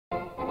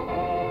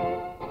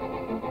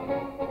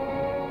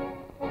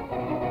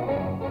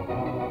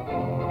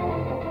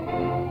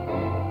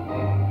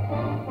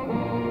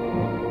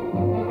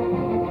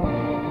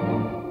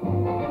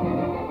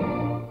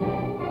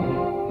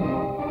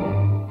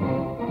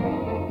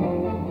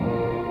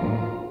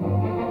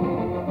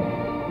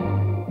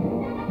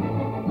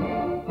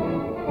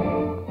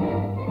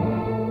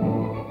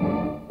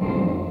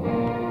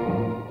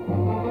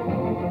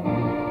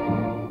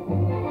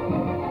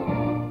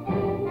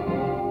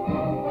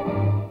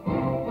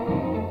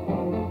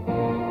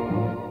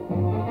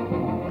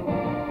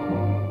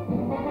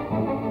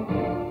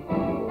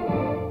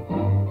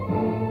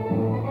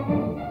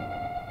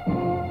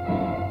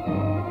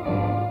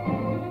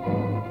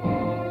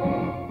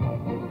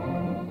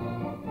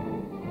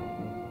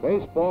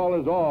Baseball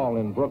is all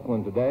in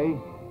Brooklyn today,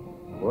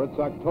 for it's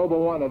October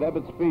 1 at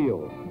Ebbets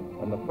Field,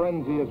 and the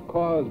frenzy is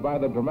caused by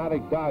the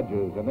dramatic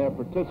Dodgers and their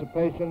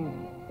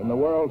participation in the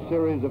World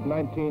Series of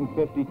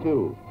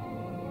 1952.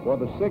 For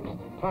the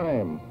 6th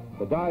time,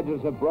 the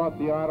Dodgers have brought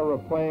the honor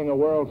of playing a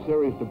World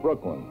Series to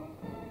Brooklyn.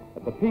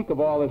 At the peak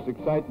of all this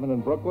excitement in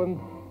Brooklyn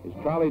is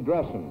Charlie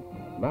Dressen,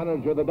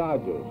 manager of the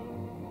Dodgers,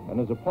 and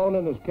his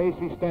opponent is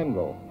Casey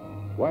Stengel,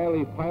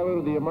 wily pilot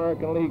of the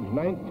American League's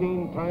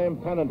 19-time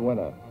pennant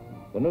winner,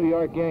 the New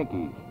York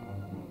Yankees.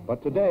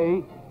 But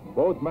today,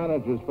 both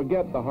managers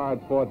forget the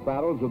hard-fought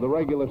battles of the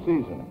regular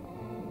season.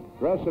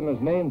 Dressen has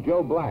named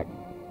Joe Black,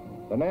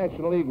 the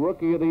National League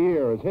Rookie of the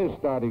Year, as his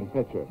starting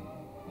pitcher.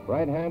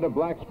 Right-hander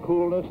Black's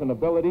coolness and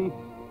ability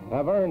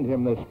have earned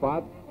him this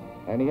spot,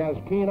 and he has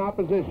keen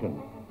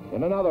opposition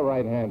in another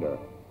right-hander,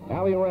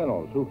 Allie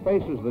Reynolds, who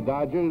faces the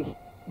Dodgers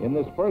in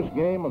this first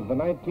game of the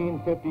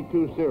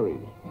 1952 series.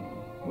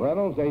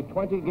 Reynolds, a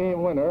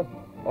 20-game winner,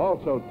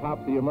 also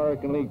topped the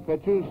American League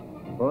pitchers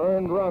for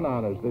earned run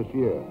honors this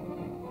year.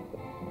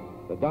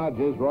 The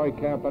Dodgers' Roy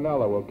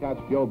Campanella will catch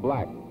Joe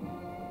Black,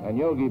 and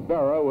Yogi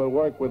Berra will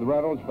work with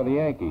Reynolds for the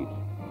Yankees.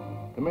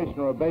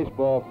 Commissioner of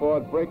Baseball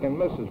Ford Frick and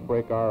Mrs.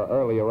 Frick are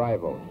early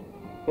arrivals.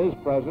 His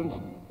presence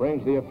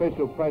brings the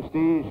official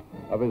prestige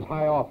of his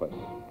high office.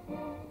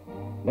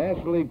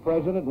 National League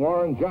President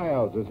Warren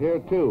Giles is here,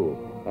 too,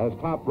 as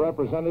top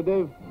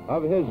representative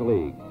of his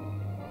league.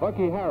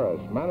 Bucky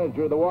Harris,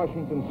 manager of the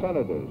Washington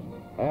Senators,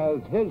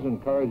 adds his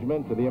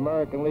encouragement to the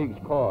American League's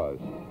cause.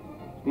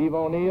 Steve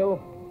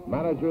O'Neill,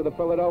 manager of the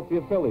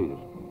Philadelphia Phillies,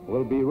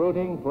 will be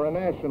rooting for a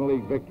National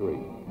League victory.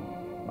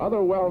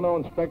 Other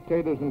well-known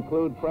spectators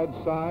include Fred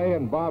Sy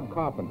and Bob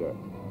Carpenter.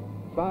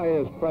 Sy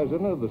is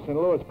president of the St.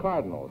 Louis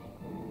Cardinals,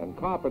 and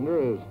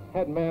Carpenter is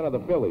head man of the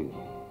Phillies.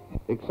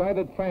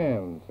 Excited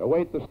fans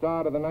await the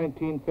start of the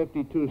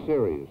 1952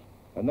 series,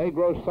 and they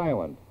grow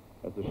silent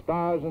as the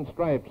stars and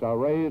stripes are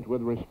raised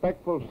with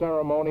respectful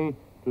ceremony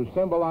to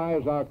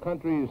symbolize our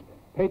country's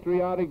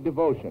patriotic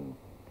devotion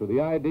to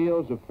the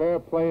ideals of fair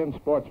play and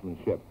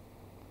sportsmanship.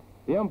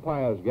 The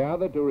umpires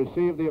gather to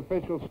receive the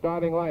official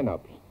starting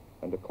lineups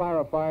and to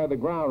clarify the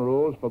ground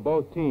rules for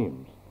both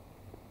teams.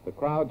 The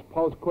crowd's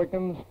pulse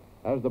quickens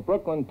as the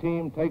Brooklyn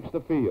team takes the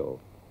field.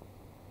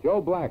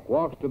 Joe Black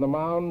walks to the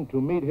mound to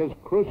meet his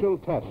crucial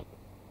test.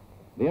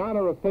 The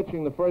honor of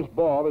pitching the first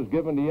ball is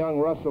given to young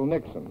Russell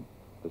Nixon,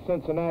 the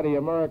Cincinnati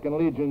American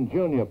Legion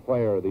Junior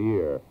Player of the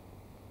Year.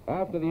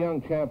 After the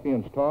young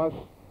champions toss,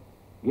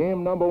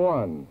 game number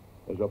 1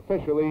 is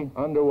officially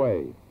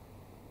underway.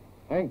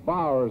 Hank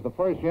Bauer is the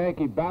first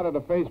Yankee batter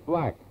to face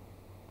Black,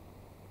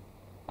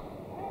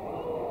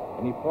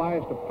 and he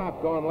flies to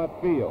Papko in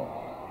left field.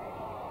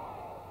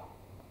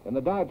 In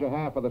the Dodger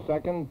half of the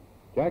second,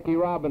 Jackie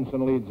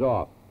Robinson leads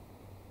off.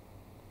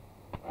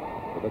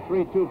 With a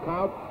 3-2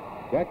 count,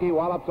 Jackie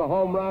wallops a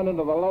home run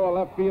into the lower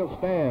left field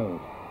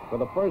stands for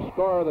the first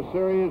score of the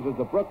series as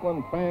the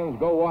Brooklyn fans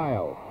go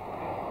wild.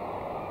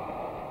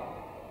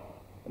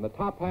 In the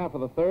top half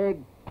of the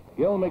third,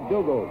 Gil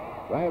McDougald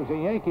drives a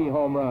Yankee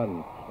home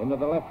run into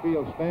the left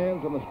field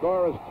stands, and the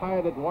score is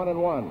tied at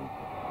 1-1.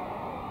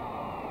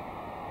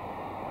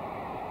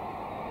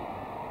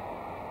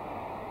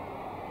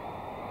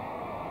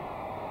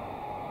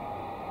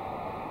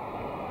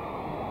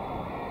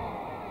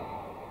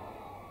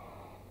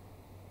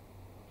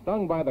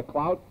 Stung by the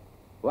clout,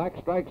 Black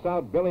strikes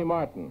out Billy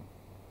Martin.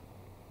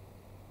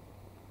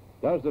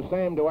 Does the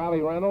same to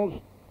Allie Reynolds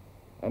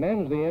and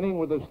ends the inning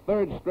with his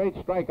 3rd straight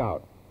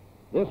strikeout,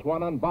 this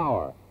one on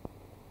Bauer.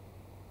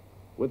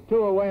 With 2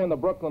 away in the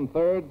Brooklyn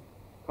 3rd,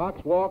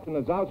 Cox walks and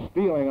is out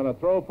stealing on a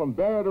throw from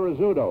Berra to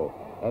Rizzuto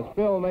as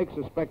Phil makes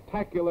a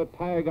spectacular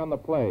tag on the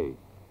play.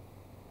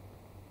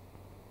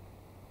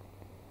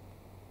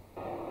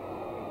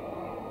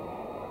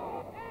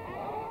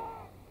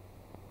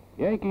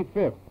 Yankee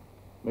 5th,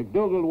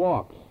 McDougald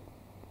walks.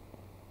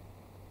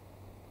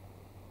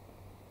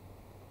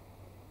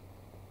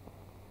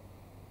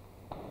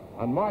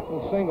 On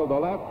Martin's single to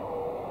left,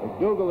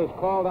 McDougald is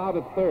called out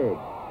at 3rd.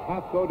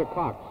 Papko to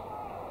Cox.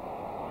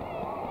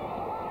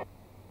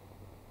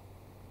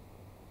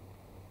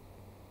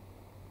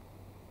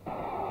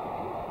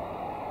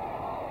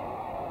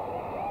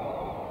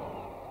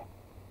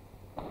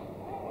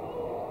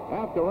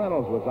 After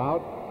Reynolds was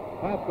out,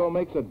 Papko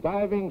makes a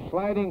diving,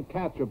 sliding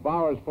catch of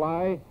Bauer's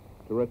fly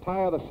to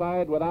retire the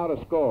side without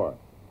a score.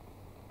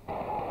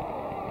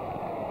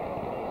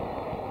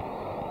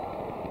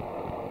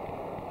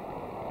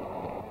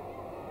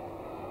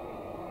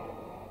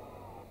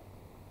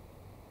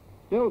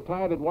 Still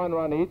tied at 1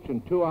 run each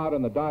and 2 out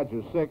in the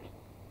Dodgers' 6th,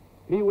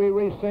 Pee Wee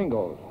Reese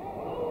singles.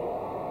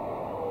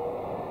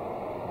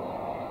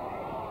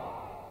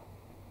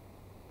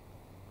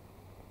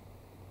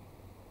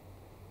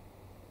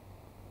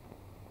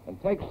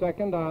 And takes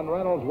second on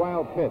Reynolds'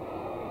 wild pitch.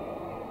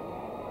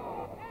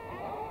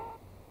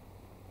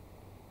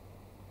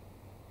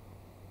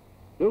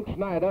 Duke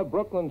Snyder,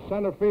 Brooklyn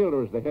center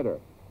fielder, is the hitter.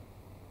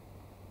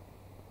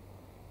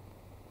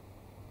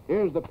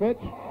 Here's the pitch,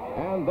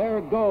 and there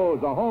it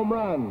goes, a home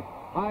run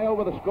high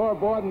over the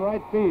scoreboard in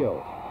right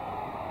field.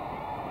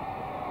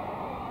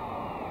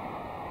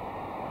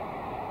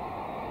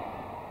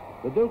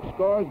 The Duke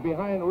scores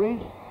behind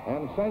Reese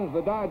and sends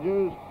the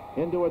Dodgers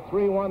into a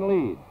 3-1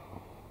 lead.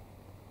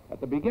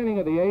 At the beginning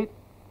of the eighth,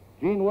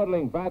 Gene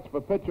Woodling bats for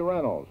pitcher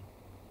Reynolds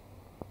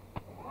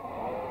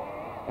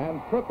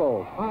and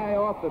triples high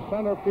off the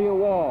center field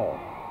wall.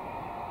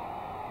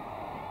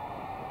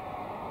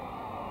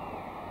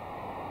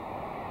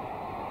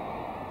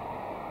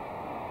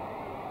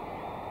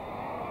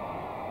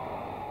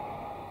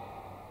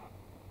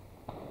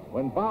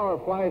 When Bauer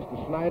flies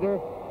to Snyder,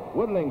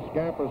 Woodling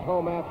scampers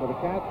home after the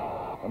catch,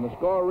 and the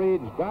score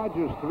reads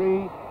Dodgers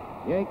 3,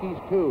 Yankees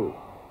 2.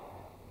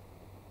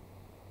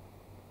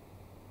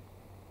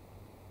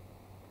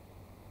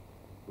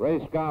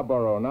 Ray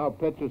Scarborough now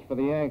pitches for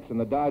the Yanks in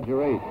the Dodger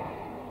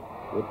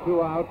 8th. With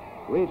 2 out,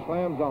 Reese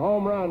slams a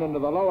home run into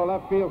the lower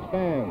left field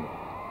stand.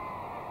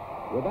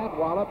 With that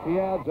wallop, he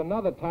adds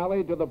another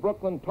tally to the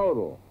Brooklyn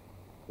total.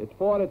 It's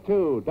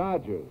 4-2,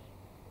 Dodgers.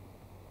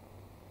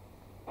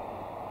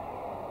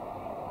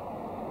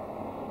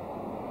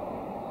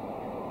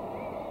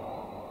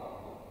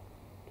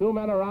 Two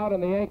men are out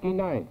in the Yankee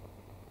ninth.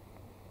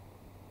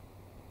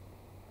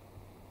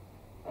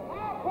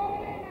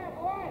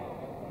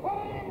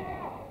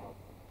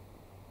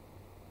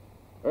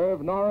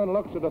 Irv Noren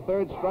looks at a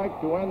third strike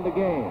to end the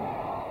game.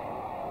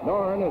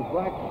 Noren is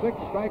Black's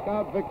 6th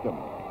strikeout victim,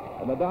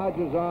 and the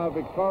Dodgers are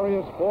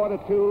victorious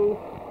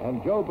 4-2,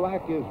 and Joe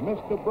Black is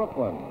Mr.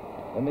 Brooklyn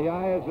in the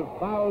eyes of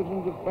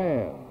thousands of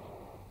fans.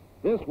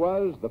 This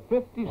was the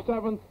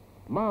 57th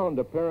mound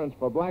appearance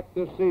for Black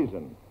this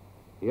season.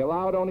 He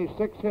allowed only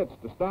 6 hits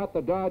to start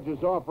the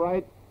Dodgers off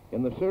right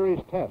in the series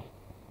test.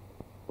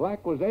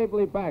 Black was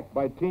ably backed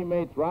by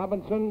teammates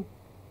Robinson,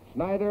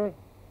 Snyder,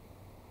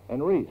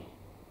 and Reese,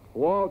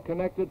 who all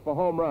connected for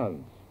home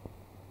runs.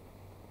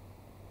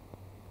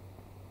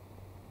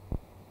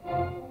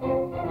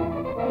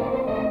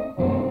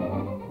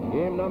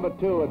 Game number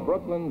 2 at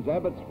Brooklyn's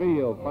Ebbets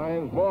Field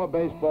finds more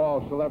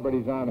baseball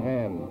celebrities on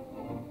hand.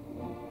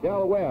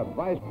 Del Webb,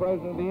 vice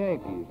president of the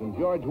Yankees, and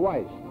George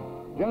Weiss,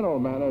 general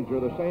manager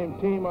of the same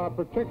team, are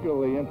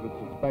particularly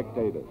interested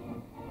spectators.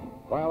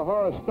 While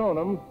Horace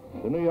Stoneham,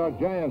 the New York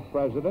Giants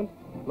president,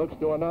 looks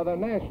to another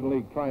National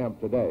League triumph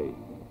today.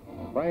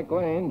 Frank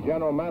Lane,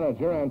 general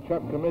manager, and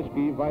Chuck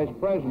Comiskey, vice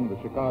president of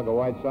the Chicago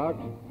White Sox,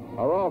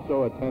 are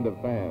also attentive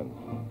fans.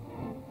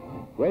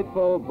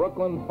 Grateful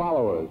Brooklyn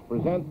followers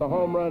present the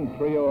home run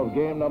trio of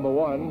game number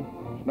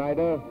 1,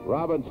 Snyder,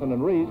 Robinson,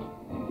 and Reese,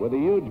 with a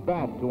huge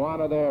bat to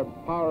honor their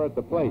power at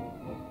the plate.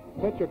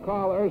 Pitcher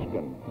Carl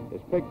Erskine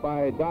is picked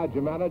by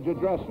Dodger manager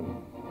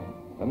Dressen,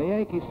 and the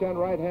Yankees send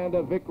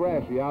right-hander Vic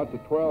Raschi out to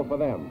twirl for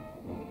them.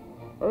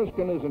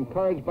 Erskine is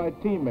encouraged by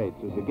teammates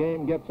as the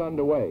game gets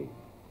underway.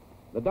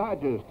 The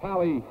Dodgers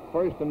tally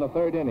first in the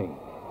 3rd inning,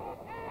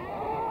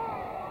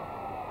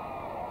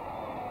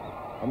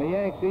 and the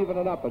Yanks even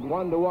it up at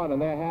 1-1 in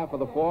their half of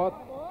the 4th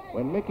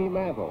when Mickey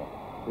Mantle,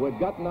 who had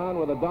gotten on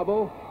with a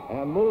double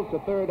and moved to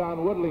 3rd on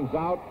Woodling's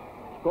out,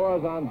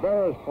 scores on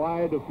Berra's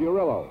fly to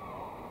Furillo.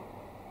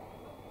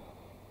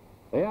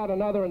 They add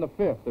another in the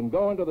 5th and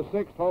go into the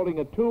 6th holding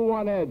a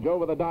 2-1 edge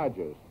over the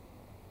Dodgers.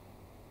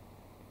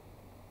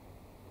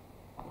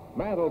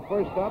 Mantle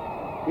first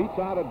up, beats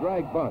out a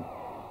drag bunt.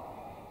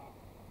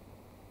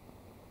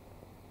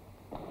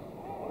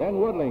 Then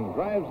Woodling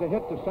drives a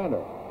hit to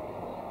center.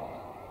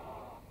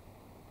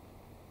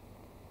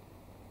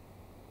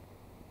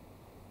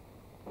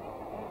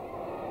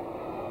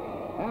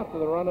 After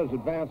the runners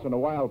advance on a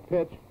wild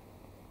pitch,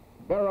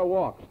 Berra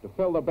walks to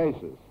fill the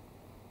bases.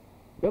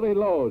 Billy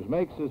Lowe's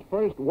makes his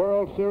first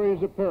World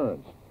Series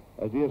appearance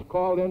as he is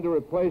called in to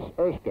replace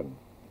Erskine.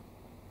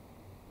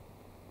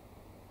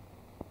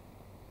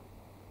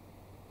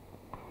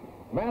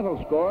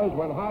 Mantle scores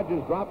when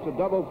Hodges drops a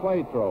double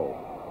play throw.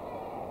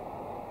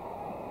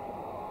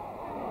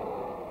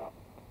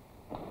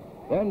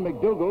 Then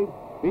McDougald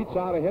beats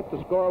out a hit to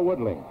score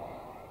Woodling.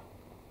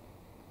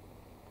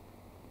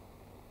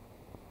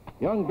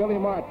 Young Billy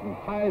Martin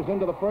ties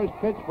into the first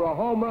pitch for a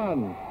home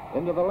run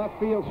into the left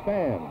field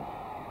stand.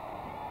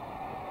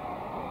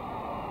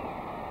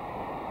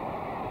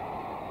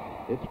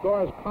 It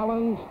scores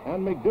Collins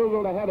and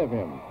McDougald ahead of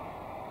him,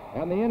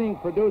 and the inning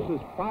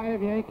produces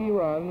 5 Yankee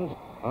runs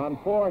on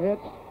 4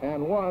 hits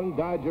and 1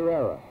 Dodger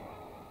error.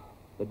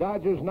 The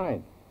Dodgers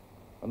 9th.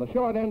 On the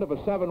short end of a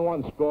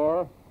 7-1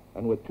 score,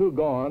 and with 2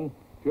 gone,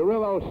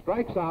 Furillo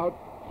strikes out,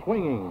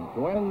 swinging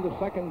to end the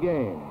 2nd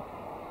game.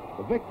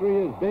 The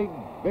victory is big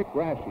Vic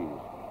Raschi's.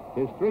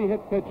 His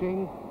 3-hit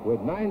pitching with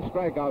 9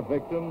 strikeout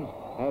victims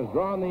has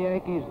drawn the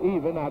Yankees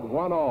even at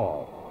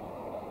 1-all.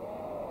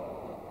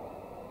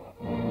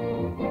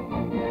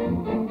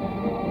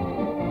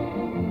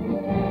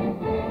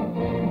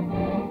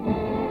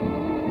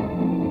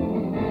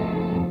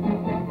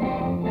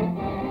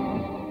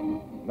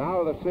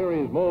 Now the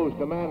series moves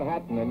to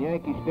Manhattan and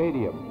Yankee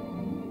Stadium.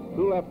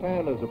 2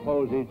 left-handers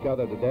oppose each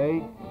other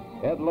today.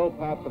 Ed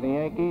Lopat for the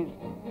Yankees,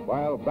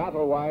 while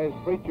battle-wise,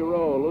 Preacher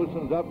Rowe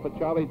loosens up for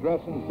Charlie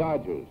Dressen's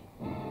Dodgers.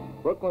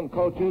 Brooklyn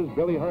coaches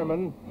Billy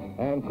Herman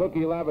and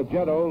Cookie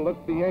Lavagetto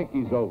looked the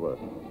Yankees over.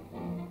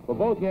 For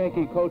both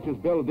Yankee coaches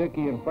Bill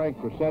Dickey and Frank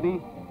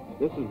Crosetti,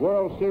 this is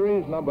World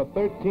Series number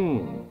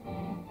 13.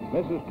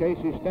 Mrs.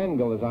 Casey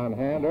Stengel is on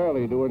hand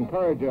early to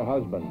encourage her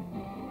husband.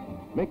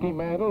 Mickey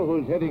Mantle,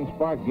 who's hitting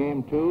Spark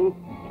Game 2,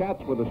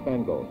 chats with the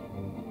Stengels.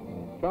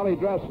 Charlie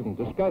Dressen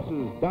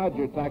discusses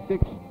Dodger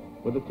tactics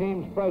with the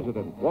team's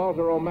president,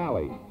 Walter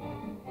O'Malley.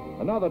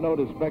 Another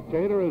noted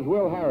spectator is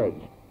Will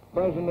Harridge,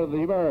 president of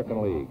the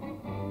American League.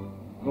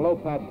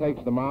 Lopat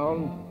takes the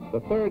mound.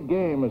 The third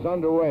game is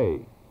underway.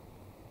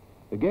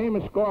 The game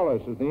is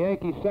scoreless as the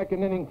Yankees'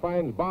 second inning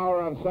finds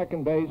Bauer on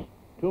second base,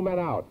 2 men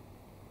out.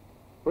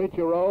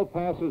 Preacher Rowe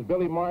passes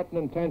Billy Martin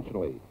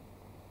intentionally.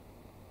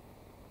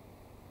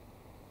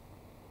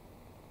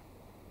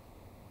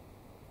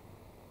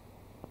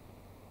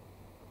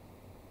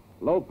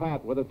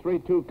 Lopat with a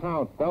 3-2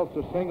 count belts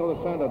a single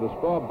to center to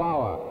score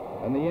Bauer,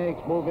 and the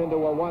Yanks move into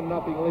a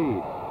 1-0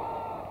 lead.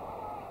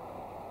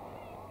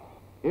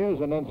 Here's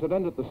an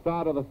incident at the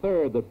start of the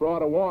third that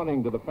brought a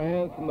warning to the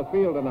fans from the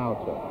field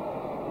announcer.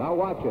 Now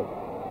watch it.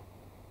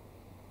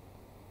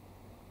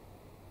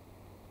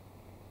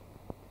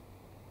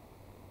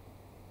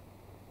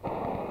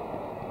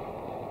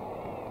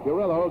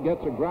 Pirillo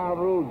gets a ground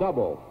rule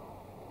double.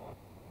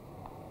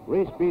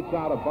 Reese beats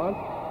out a bunt,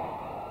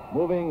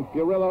 moving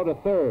Pirillo to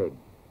third.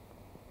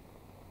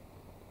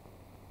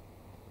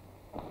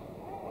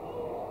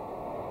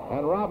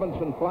 And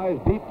Robinson flies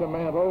deep to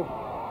Mantle,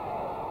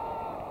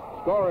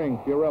 scoring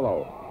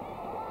Pirillo.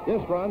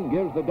 This run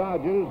gives the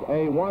Dodgers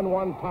a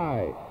 1-1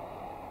 tie.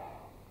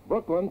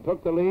 Brooklyn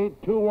took the lead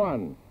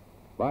 2-1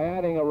 by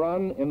adding a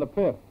run in the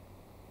fifth.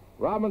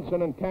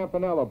 Robinson and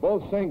Campanella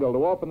both singled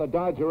to open the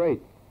Dodger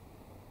eighth.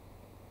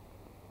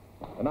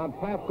 And on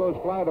Pafko's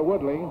fly to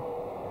Woodling,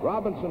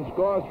 Robinson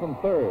scores from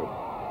third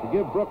to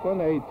give Brooklyn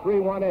a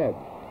 3-1 edge.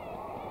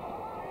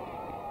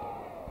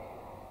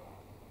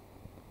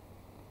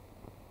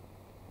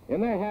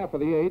 In their half of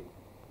the eighth,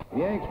 the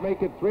Yanks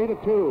make it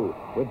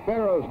 3-2 with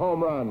Barrow's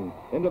home run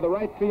into the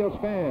right field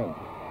stand.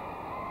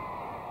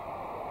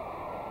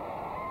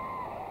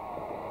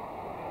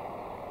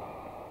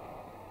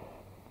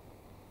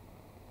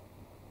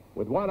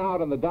 With 1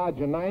 out in the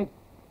Dodger ninth,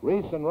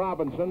 Reese and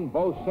Robinson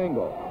both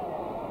single.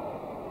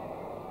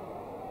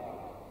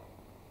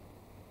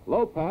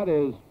 Lopat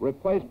is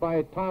replaced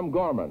by Tom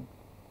Gorman.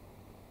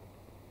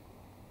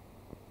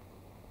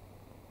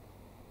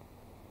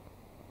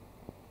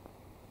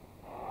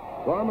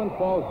 Gorman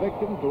falls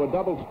victim to a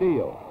double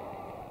steal.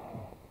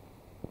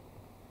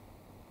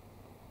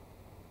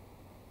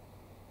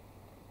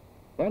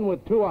 Then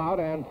with 2 out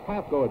and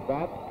Pafko at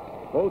bat,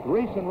 both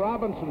Reese and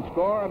Robinson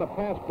score on a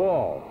pass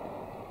ball.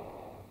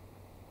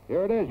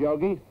 Here it is,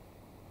 Yogi.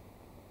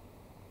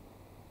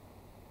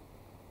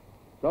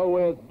 So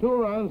with 2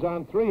 runs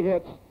on 3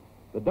 hits,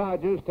 the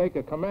Dodgers take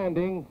a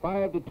commanding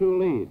 5-2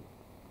 lead.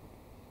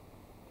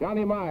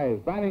 Johnny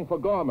Mize batting for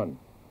Gorman.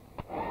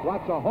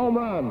 Swats a home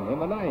run in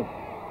the ninth.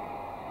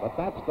 But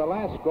that's the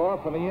last score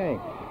for the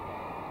Yanks.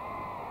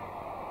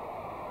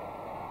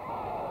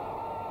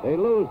 They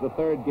lose the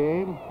third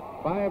game,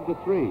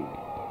 5-3.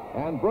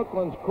 And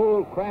Brooklyn's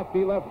cool,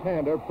 crafty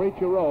left-hander,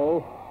 Preacher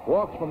Rowe,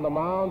 walks from the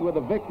mound with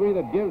a victory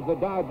that gives the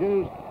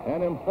Dodgers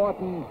an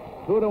important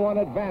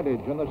 2-1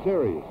 advantage in the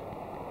series.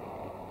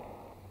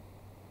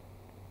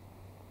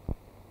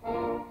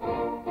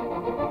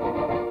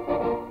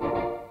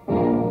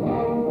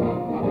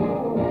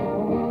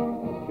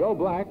 Joe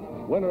Black,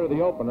 winner of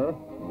the opener,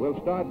 will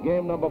start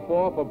game number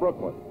 4 for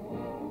Brooklyn.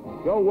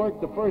 Joe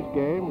worked the first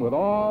game with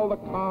all the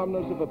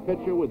calmness of a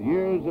pitcher with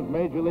years of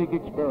major league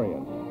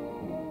experience.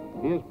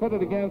 He is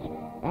pitted against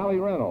Allie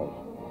Reynolds,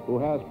 who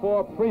has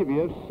 4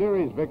 previous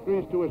series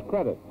victories to his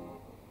credit.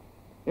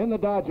 In the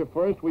Dodger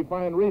first, we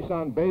find Reese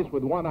on base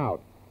with 1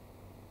 out.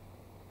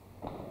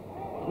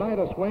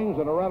 Snyder swings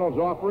at a Reynolds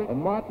offering,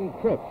 and Martin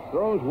trips,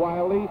 throws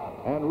wildly,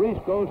 and Reese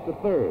goes to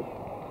third.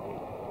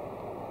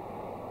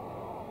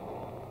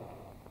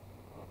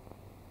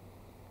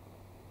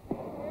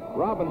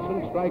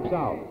 Robinson strikes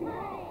out.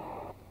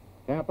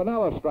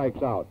 Campanella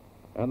strikes out,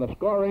 and the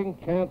scoring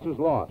chance is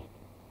lost.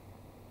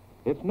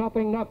 It's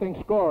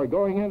 0-0 score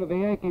going into the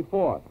Yankee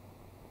fourth.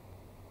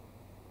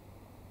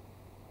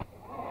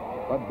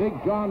 But big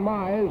John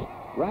Mize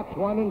wraps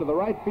one into the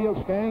right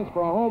field stands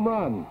for a home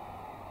run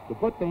to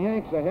put the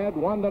Yanks ahead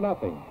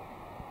 1-0.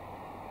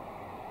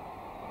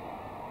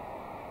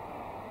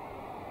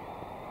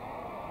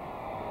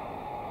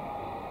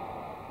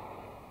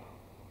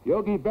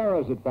 Yogi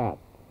Berra's at bat.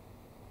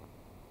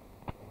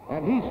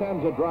 And he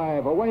sends a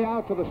drive away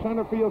out to the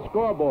center field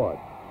scoreboard.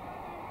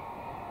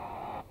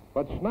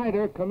 But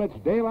Snyder commits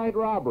daylight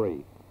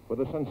robbery with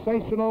a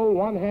sensational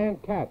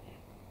one-hand catch.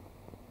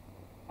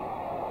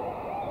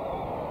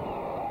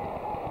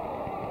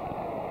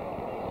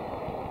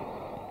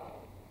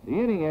 The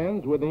inning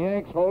ends with the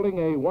Yanks holding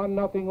a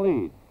 1-0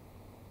 lead.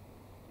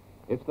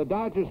 It's the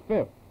Dodgers'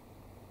 fifth.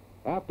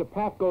 After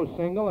Pafko's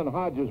single and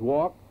Hodges'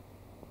 walk,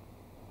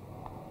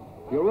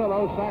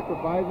 Pirillo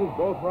sacrifices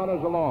both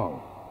runners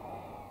along.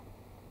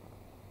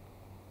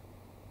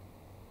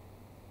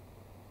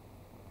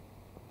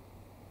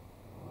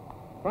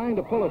 Trying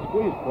to pull a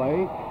squeeze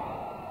play,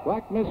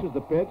 Black misses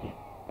the pitch,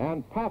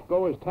 and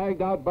Pafko is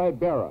tagged out by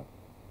Berra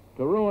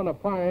to ruin a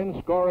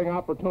fine scoring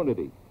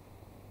opportunity.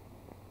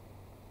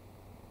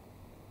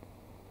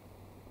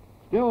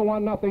 Still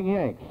 1-0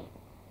 Yanks,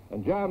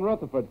 and John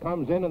Rutherford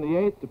comes in the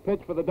 8th to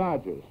pitch for the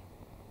Dodgers.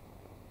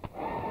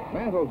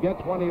 Mantle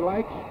gets one he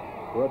likes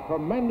for a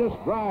tremendous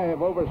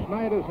drive over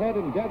Snyder's head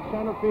in dead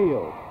center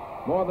field,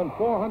 more than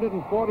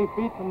 440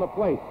 feet from the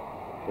plate.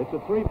 It's a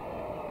 3.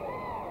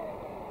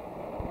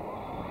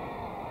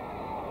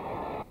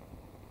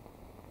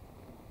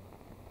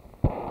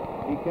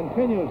 He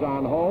continues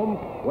on home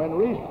when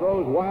Reese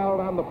throws wild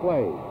on the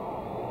play.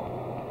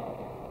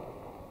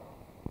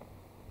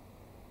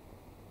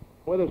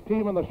 With his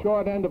team on the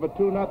short end of a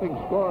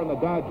 2-0 score in the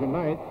Dodger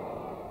ninth,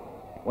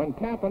 when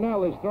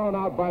Campanelle is thrown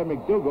out by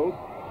McDougald,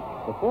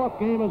 the 4th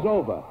game is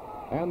over,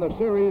 and the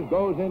series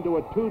goes into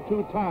a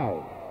 2-2 tie.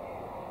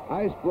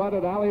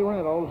 Ice-blooded Allie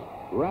Reynolds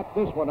wrapped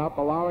this one up,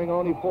 allowing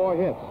only 4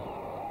 hits.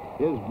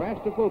 His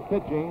masterful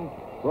pitching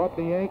brought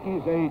the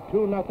Yankees a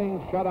 2-0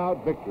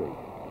 shutout victory.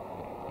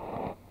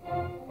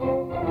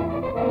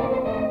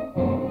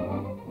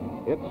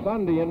 It's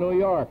Sunday in New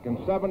York, and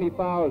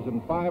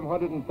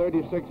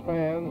 70,536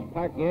 fans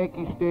pack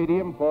Yankee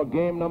Stadium for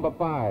game number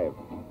 5.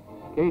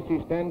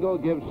 Casey Stengel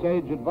gives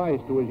sage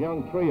advice to his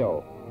young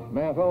trio,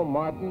 Mantle,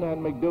 Martin,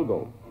 and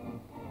McDougald.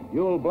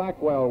 Ewell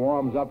Blackwell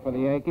warms up for the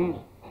Yankees,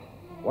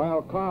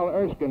 while Carl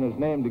Erskine is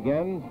named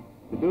again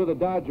to do the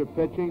Dodger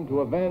pitching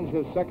to avenge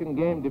his 2nd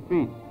game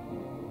defeat.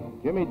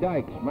 Jimmy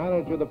Dykes,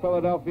 manager of the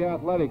Philadelphia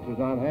Athletics, is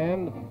on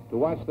hand to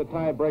watch the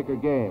tiebreaker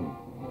game.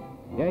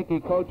 Yankee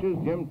coaches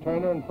Jim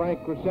Turner and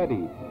Frank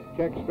Cressetti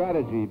check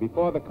strategy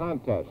before the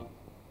contest.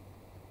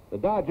 The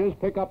Dodgers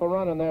pick up a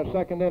run in their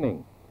 2nd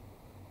inning.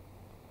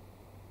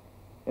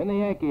 In the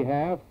Yankee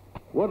half,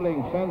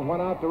 Woodling sends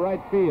one out to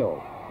right field.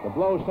 The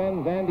blow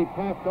sends Andy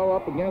Pafko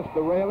up against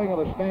the railing of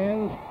the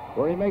stands,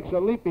 where he makes a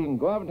leaping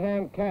gloved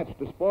hand catch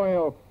to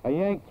spoil a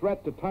Yank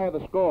threat to tie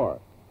the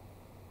score.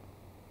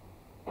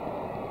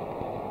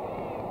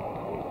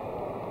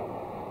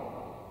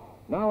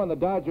 Now in the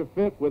Dodger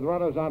 5th with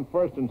runners on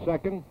 1st and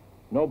 2nd,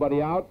 nobody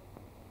out.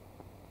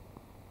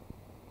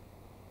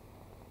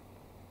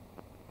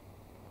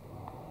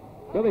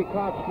 Billy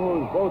Cox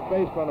moves both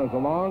base runners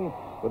along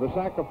with a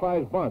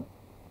sacrifice bunt.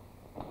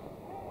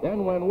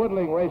 Then when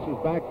Woodling races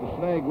back to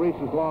snag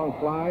Reese's long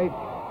fly,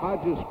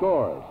 Hodges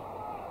scores.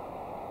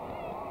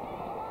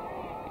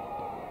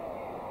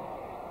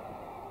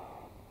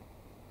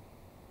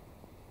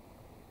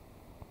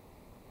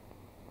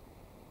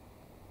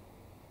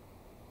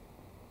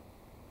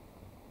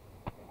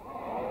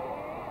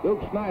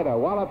 Duke Snyder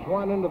wallops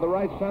one into the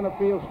right center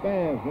field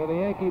stands near the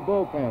Yankee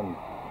bullpen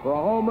for a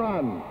home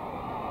run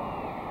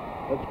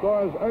that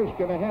scores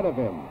Erskine ahead of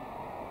him.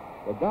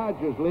 The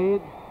Dodgers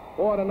lead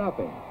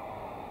 4-0.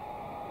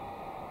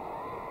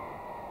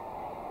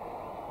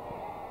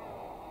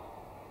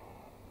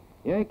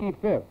 Yankee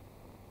 5th.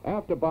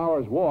 After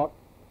Bauer's walk,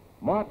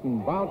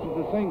 Martin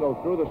bounces a single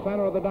through the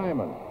center of the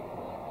diamond.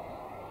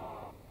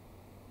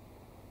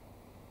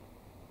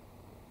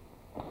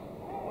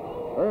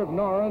 Herb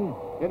Noren,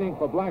 hitting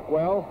for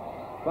Blackwell,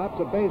 slaps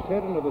a base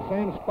hit into the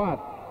same spot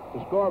to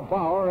score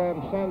Bauer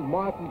and send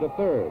Martin to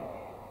 3rd.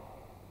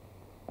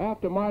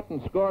 After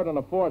Martin scored on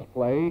a force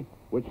play,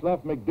 which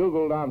left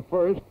McDougald on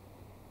 1st,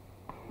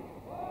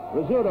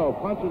 Rizzuto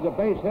punches a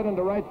base hit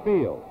into right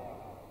field.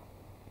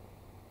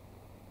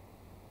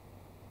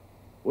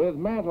 With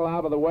Mantle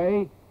out of the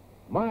way,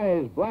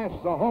 Mize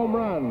blasts a home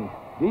run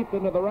deep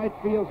into the right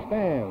field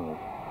stands.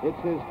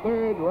 It's his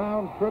 3rd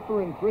round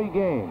tripper in 3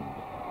 games.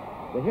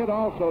 The hit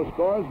also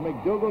scores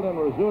McDougald and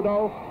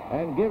Rizzuto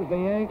and gives the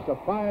Yanks a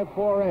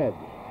 5-4 edge.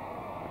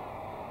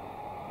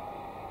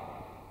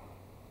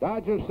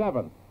 Dodgers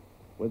 7th,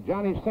 with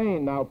Johnny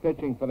Sain now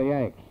pitching for the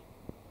Yanks.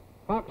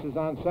 Cox is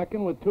on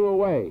 2nd with 2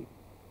 away.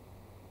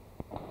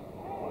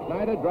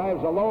 Snyder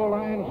drives a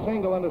low-line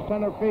single into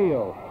center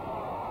field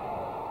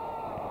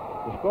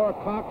to score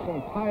Cox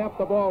and tie up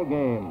the ball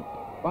game,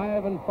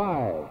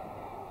 5-5.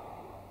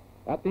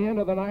 At the end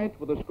of the 9th,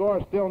 with the score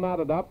still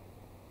knotted up,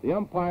 the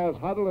umpires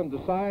huddle and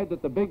decide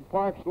that the big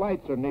park's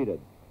lights are needed.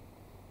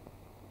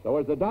 So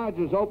as the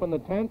Dodgers open the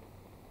 10th,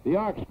 the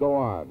arcs go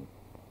on.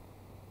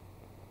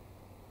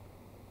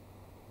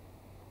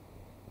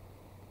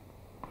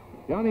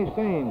 Johnny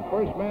Sain,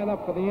 first man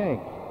up for the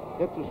Yanks,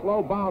 hits a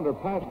slow bounder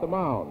past the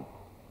mound.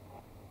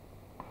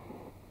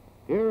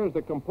 Here is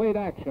the complete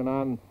action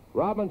on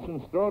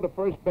Robinson's throw to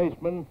first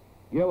baseman,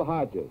 Gil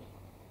Hodges.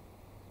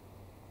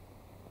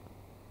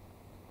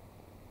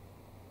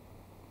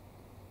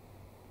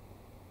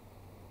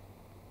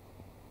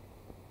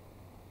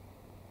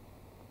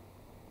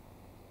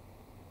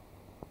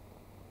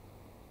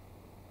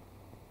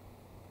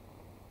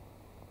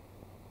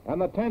 And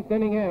the 10th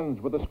inning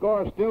ends with the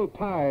score still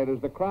tied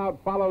as the crowd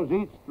follows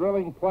each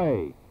thrilling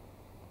play.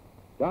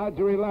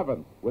 Dodger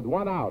 11th with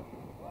 1 out.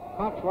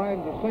 Cox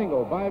lines a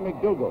single by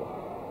McDougald.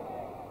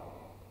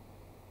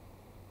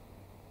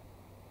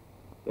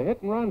 The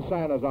hit and run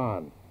sign is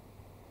on.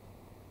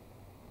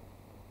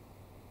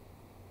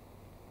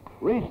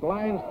 Reese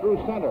lines through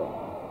center,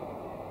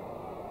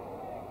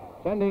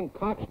 sending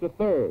Cox to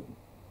third.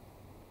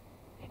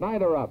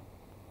 Snyder up.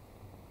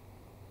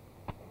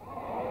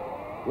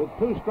 With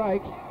 2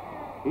 strikes,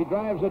 he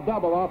drives a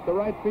double off the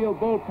right field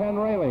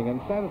bullpen railing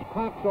and sends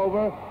Cox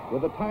over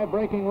with a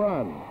tie-breaking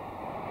run.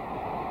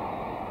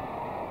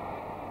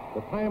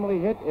 The timely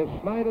hit is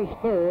Snyder's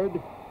third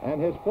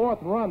and his 4th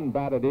run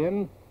batted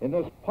in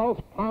this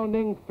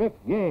pulse-pounding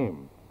 5th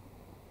game.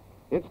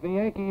 It's the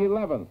Yankee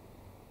 11th.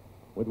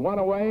 With 1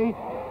 away,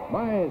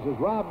 Mize is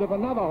robbed of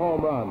another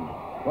home run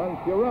when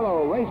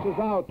Furillo races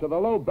out to the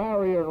low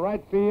barrier in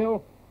right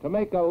field to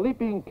make a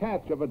leaping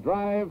catch of a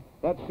drive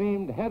that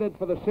seemed headed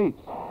for the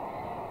seats.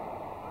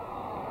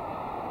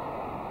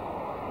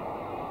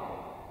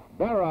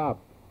 Berra up.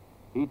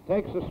 He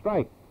takes a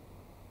strike,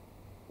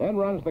 then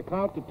runs the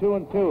count to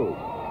 2-2.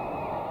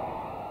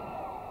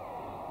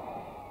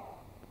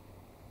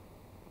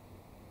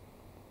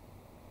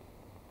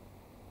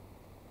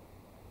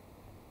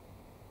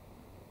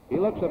 He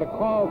looks at a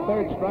called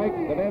third strike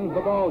that ends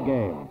the ball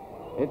game.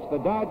 It's the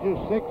Dodgers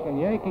 6 and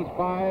Yankees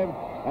 5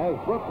 as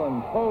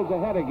Brooklyn pulls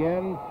ahead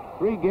again,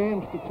 3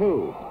 games to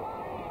 2.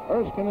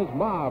 Erskine is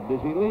mobbed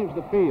as he leaves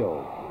the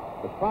field.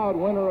 The proud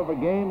winner of a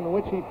game in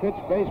which he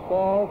pitched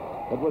baseball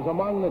that was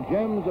among the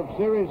gems of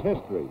series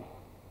history.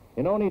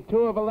 In only 2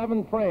 of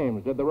 11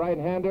 frames did the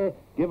right-hander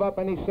give up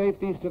any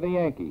safeties to the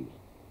Yankees.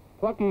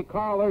 Plucky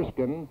Carl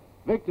Erskine,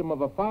 victim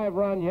of a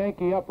 5-run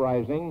Yankee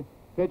uprising,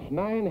 pitched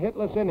 9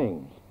 hitless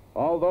innings,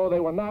 although they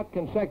were not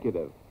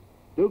consecutive.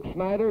 Duke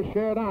Snider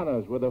shared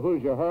honors with the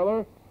Hoosier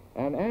hurler,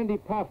 and Andy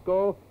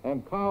Pafko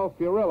and Carl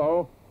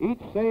Furillo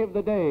each saved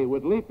the day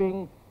with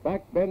leaping,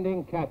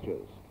 back-bending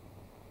catches.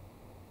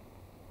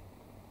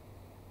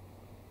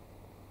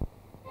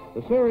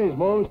 The series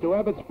moves to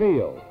Ebbets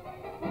Field.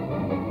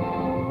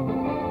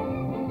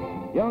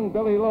 Young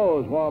Billy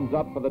Lowe's warms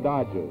up for the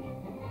Dodgers.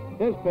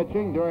 His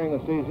pitching during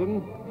the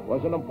season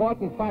was an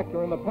important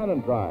factor in the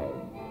pennant drive.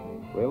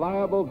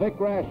 Reliable Vic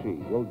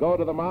Raschi will go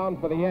to the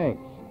mound for the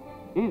Yanks.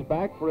 He's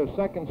back for his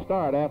 2nd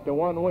start after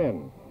 1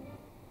 win.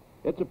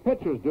 It's a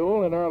pitcher's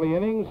duel in early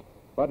innings,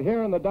 but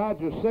here in the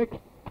Dodgers 6th,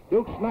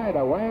 Duke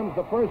Snider whams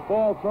the first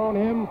ball thrown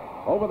him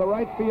over the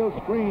right field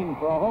screen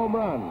for a home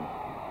run.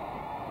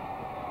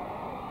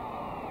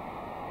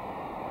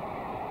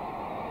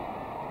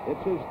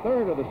 It's his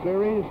 3rd of the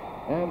series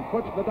and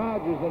puts the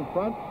Dodgers in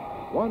front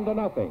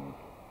 1-0.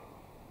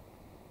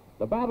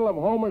 The battle of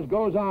homers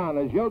goes on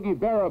as Yogi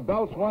Berra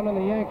belts one in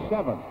the Yanks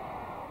 7th.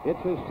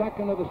 It's his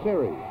 2nd of the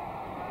series.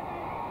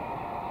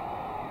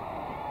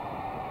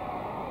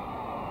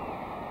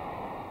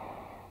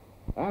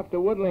 After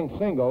Woodling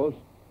singles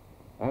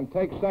and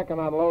takes 2nd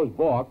on Lowe's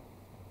balk,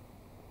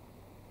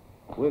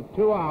 with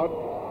 2 out,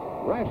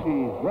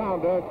 Raschi's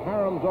grounder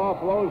caroms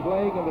off Lowe's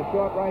leg into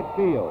short right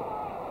field.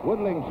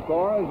 Woodling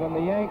scores, and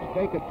the Yanks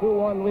take a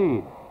 2-1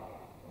 lead.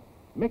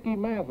 Mickey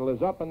Mantle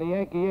is up in the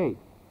Yankee 8th.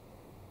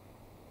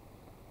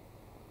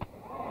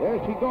 There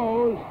she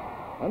goes.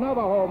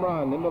 Another home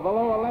run into the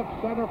lower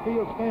left center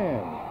field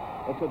stand.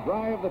 It's a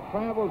drive that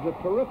travels a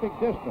terrific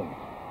distance,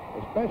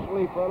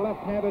 especially for a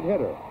left-handed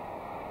hitter.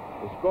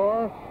 The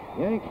score,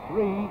 Yanks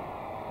 3,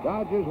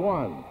 Dodgers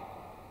 1.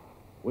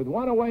 With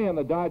 1 away in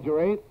the Dodger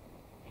 8th,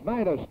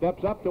 Snyder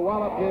steps up to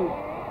wallop his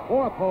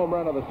 4th home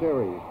run of the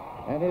series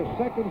and his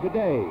 2nd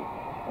today,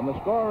 and the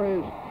score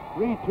is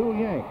 3-2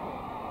 Yanks.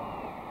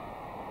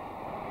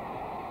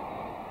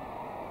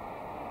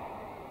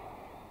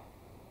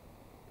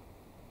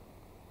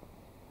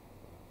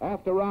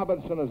 After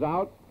Robinson is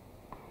out,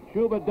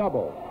 Schubert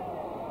double.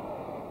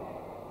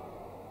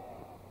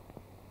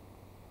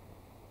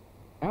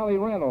 Allie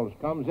Reynolds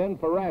comes in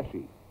for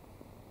Raschi.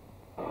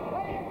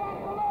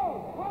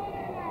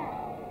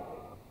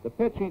 The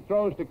pitch he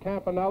throws to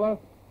Campanella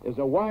is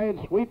a wide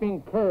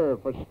sweeping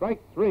curve for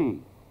strike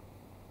 3.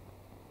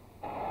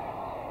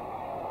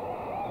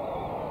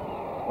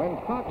 When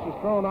Cox is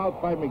thrown out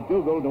by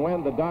McDougal to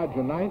end the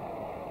Dodger 9th,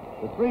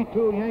 the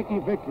 3-2 Yankee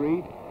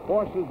victory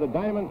forces the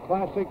Diamond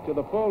Classic to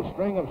the full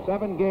string of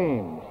 7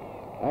 games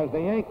as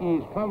the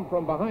Yankees come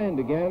from behind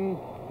again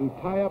to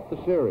tie up the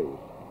series.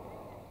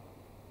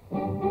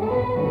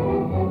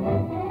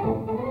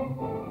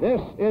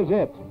 This is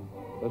it,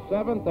 the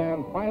 7th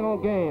and final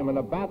game in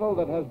a battle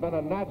that has been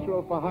a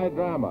natural for high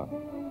drama.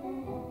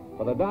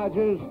 For the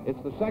Dodgers,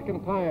 it's the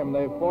 2nd time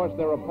they've forced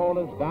their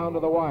opponents down to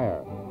the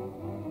wire.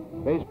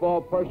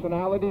 Baseball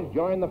personalities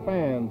join the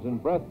fans in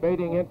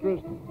breath-baiting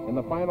interest in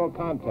the final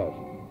contest.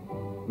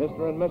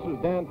 Mr. and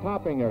Mrs. Dan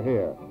Topping are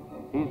here.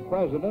 He's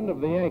president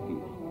of the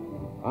Yankees.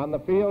 On the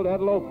field, Ed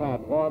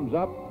Lopat warms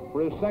up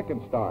for his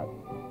 2nd start,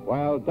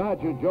 while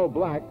Dodger Joe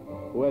Black,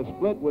 who has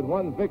split with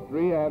 1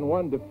 victory and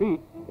 1 defeat,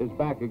 is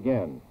back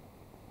again.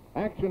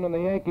 Action in the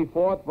Yankee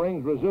 4th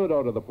brings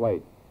Rizzuto to the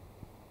plate.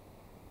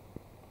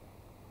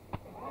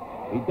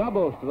 He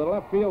doubles to the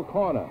left field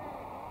corner.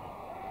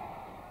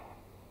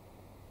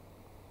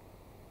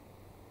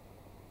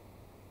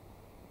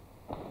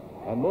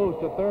 And moves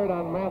to third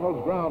on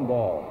Mantle's ground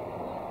ball.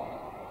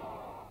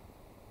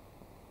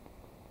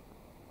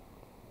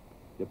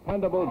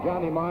 Dependable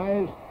Johnny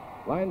Mize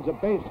lines a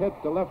base hit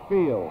to left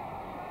field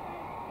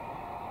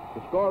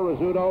to score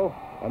Rizzuto,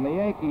 and the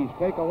Yankees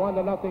take a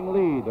 1-0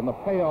 lead in the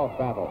payoff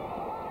battle.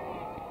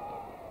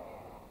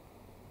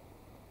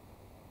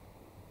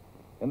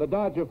 In the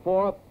Dodger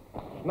fourth,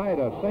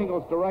 Snyder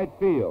singles to right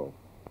field.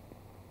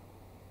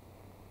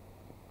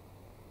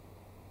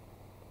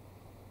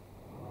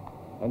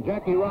 And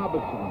Jackie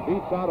Robinson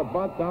beats out a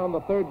bunt down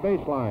the third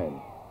baseline.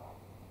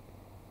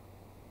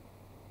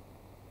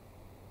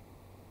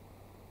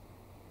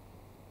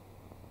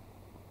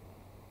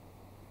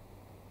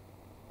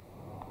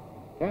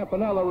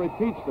 Campanella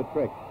repeats the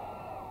trick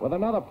with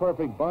another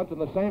perfect bunt in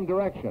the same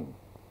direction.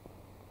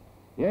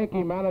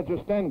 Yankee manager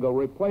Stengel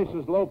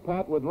replaces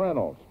Lopat with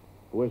Reynolds,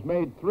 who has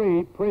made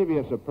 3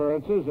 previous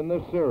appearances in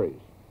this series.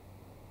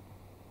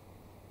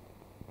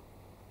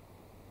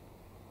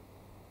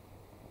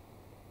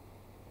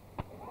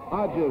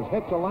 Hodges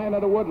hits a liner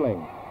to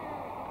Woodling.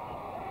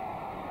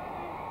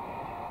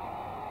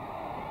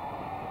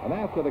 And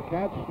after the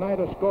catch,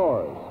 Snyder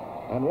scores.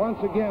 And once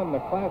again, the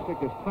Classic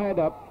is tied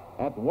up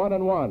at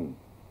 1-1.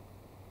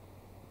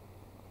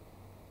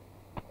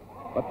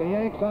 But the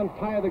Yanks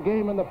untie the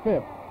game in the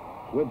 5th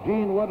with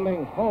Gene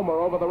Woodling's homer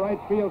over the right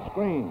field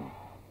screen.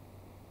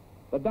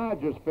 The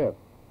Dodgers 5th.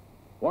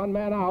 1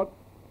 man out.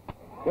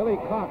 Billy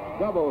Cox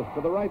doubles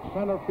to the right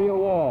center field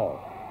wall.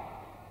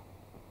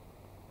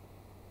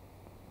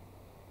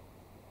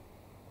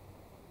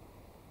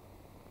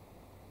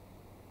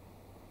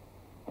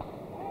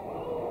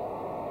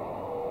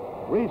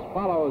 Reese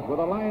follows with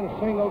a line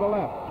single to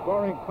left,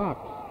 scoring Cox.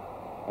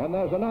 And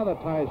there's another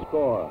tie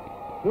score,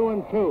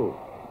 2-2.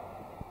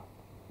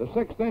 The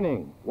 6th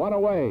inning, 1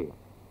 away.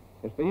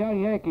 It's the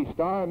young Yankee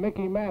star,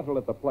 Mickey Mantle,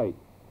 at the plate.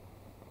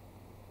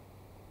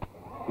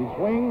 He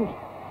swings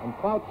and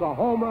clouts a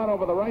home run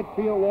over the right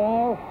field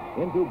wall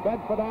into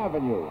Bedford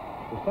Avenue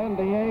to send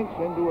the Yanks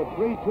into a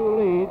 3-2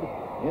 lead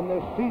in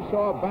this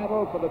seesaw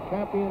battle for the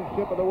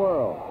championship of the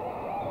world.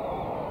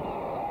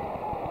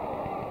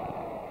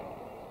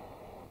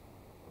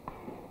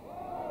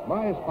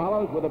 Mize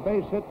follows with a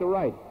base hit to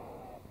right,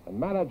 and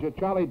manager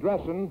Charlie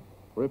Dressen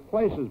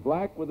replaces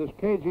Black with his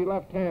cagey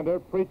left-hander,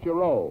 Preacher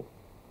Rowe.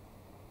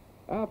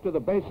 After the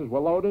bases were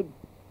loaded,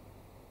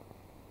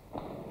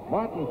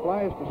 Martin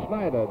flies to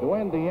Snyder to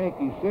end the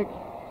Yankee 6th,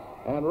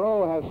 and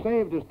Rowe has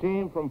saved his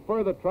team from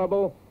further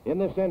trouble in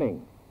this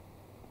inning.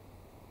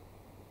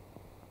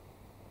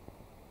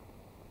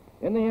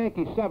 In the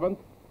Yankee 7th,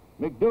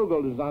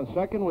 McDougald is on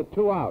second with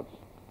 2 outs.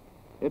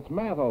 It's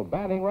Mantle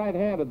batting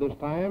right-handed this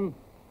time,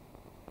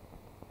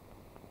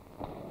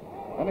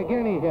 and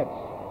again he hits.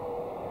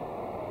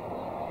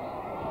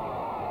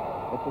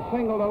 It's a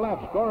single to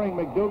left, scoring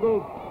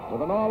McDougald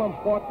with an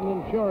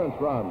all-important insurance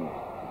run.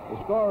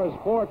 The score is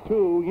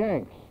 4-2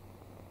 Yanks.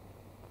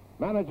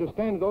 Manager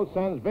Stengel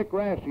sends Vic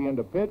Raschi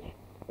into pitch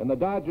in the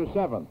Dodger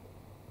 7th.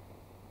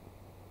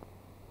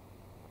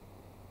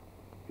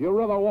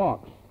 Fiorillo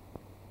walks.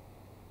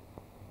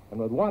 And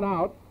with 1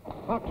 out,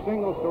 Huck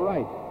singles to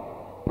right.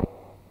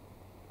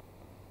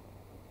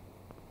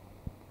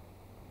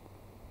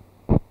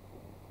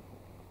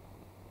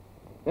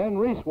 Then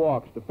Reese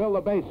walks to fill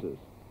the bases.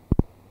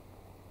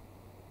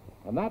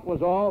 And that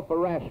was all for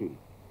Raschi.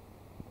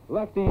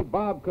 Lefty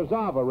Bob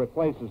Kazava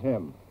replaces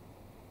him.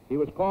 He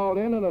was called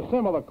in a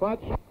similar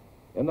clutch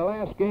in the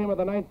last game of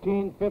the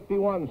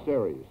 1951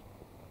 series.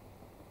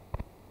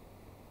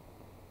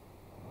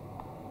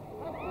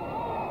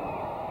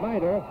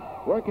 Snyder,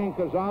 working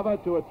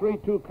Kazava to a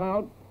 3-2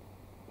 count,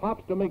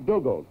 pops to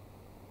McDougald.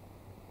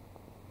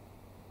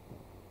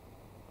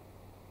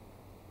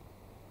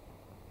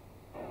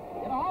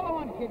 Get a hold of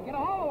one, kid. Get a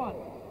hold of one.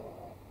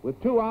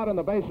 With 2 out and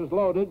the bases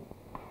loaded,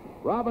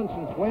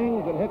 Robinson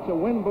swings and hits a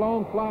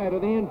wind-blown fly to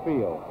the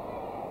infield,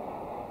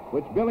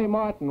 which Billy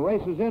Martin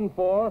races in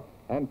for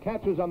and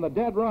catches on the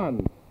dead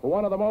run for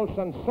one of the most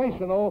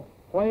sensational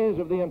plays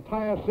of the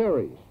entire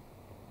series.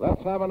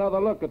 Let's have another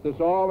look at this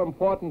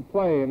all-important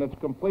play in its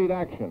complete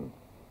action.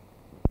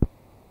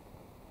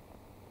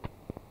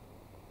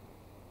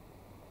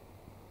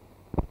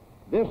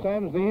 This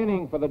ends the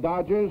inning for the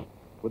Dodgers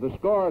with the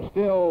score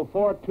still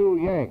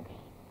 4-2 Yanks.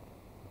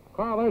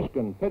 Carl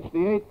Erskine pitched the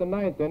 8th and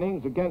 9th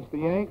innings against the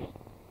Yanks,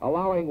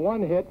 allowing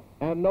 1 hit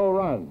and no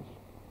runs.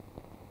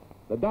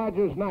 The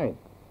Dodgers 9th.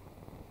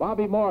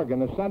 Bobby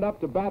Morgan is sent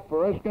up to bat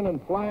for Erskine and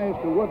flies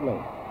to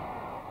Woodling.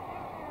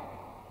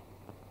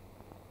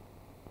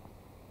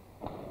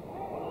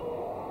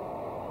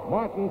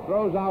 Martin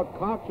throws out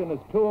Cox and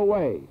it's 2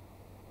 away.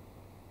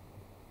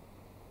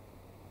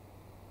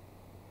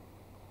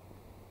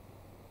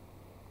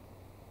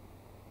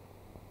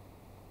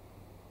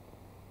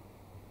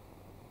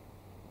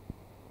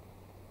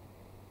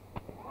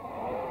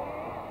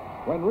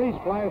 When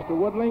Reese flies to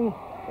Woodling,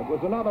 it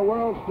was another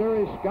World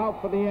Series scalp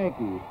for the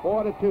Yankees,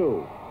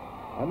 4-2.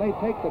 And they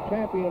take the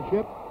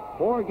championship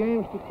 4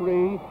 games to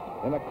 3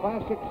 in a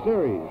classic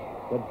series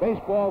that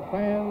baseball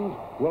fans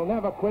will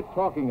never quit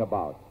talking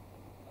about.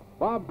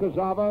 Bob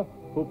Kazava,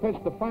 who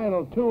pitched the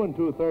final 2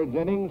 2/3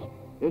 innings,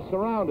 is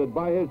surrounded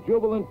by his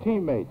jubilant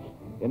teammates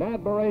in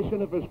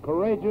admiration of his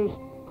courageous,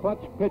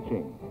 clutch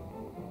pitching.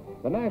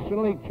 The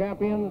National League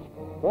champions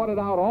fought it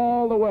out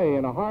all the way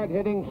in a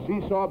hard-hitting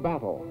seesaw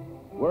battle,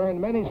 where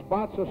in many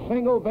spots a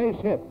single base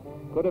hit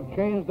could have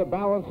changed the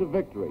balance of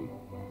victory.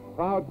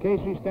 Proud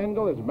Casey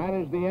Stengel has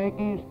managed the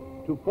Yankees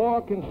to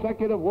 4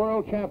 consecutive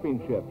World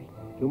Championships,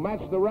 to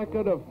match the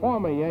record of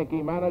former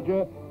Yankee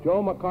manager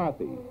Joe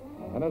McCarthy.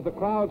 And as the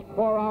crowds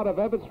pour out of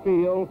Ebbets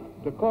Field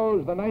to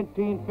close the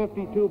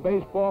 1952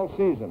 baseball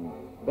season,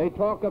 they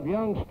talk of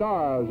young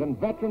stars and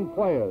veteran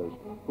players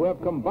who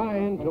have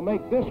combined to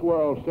make this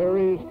World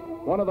Series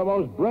one of the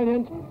most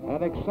brilliant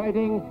and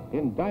exciting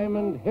in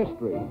Diamond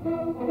history.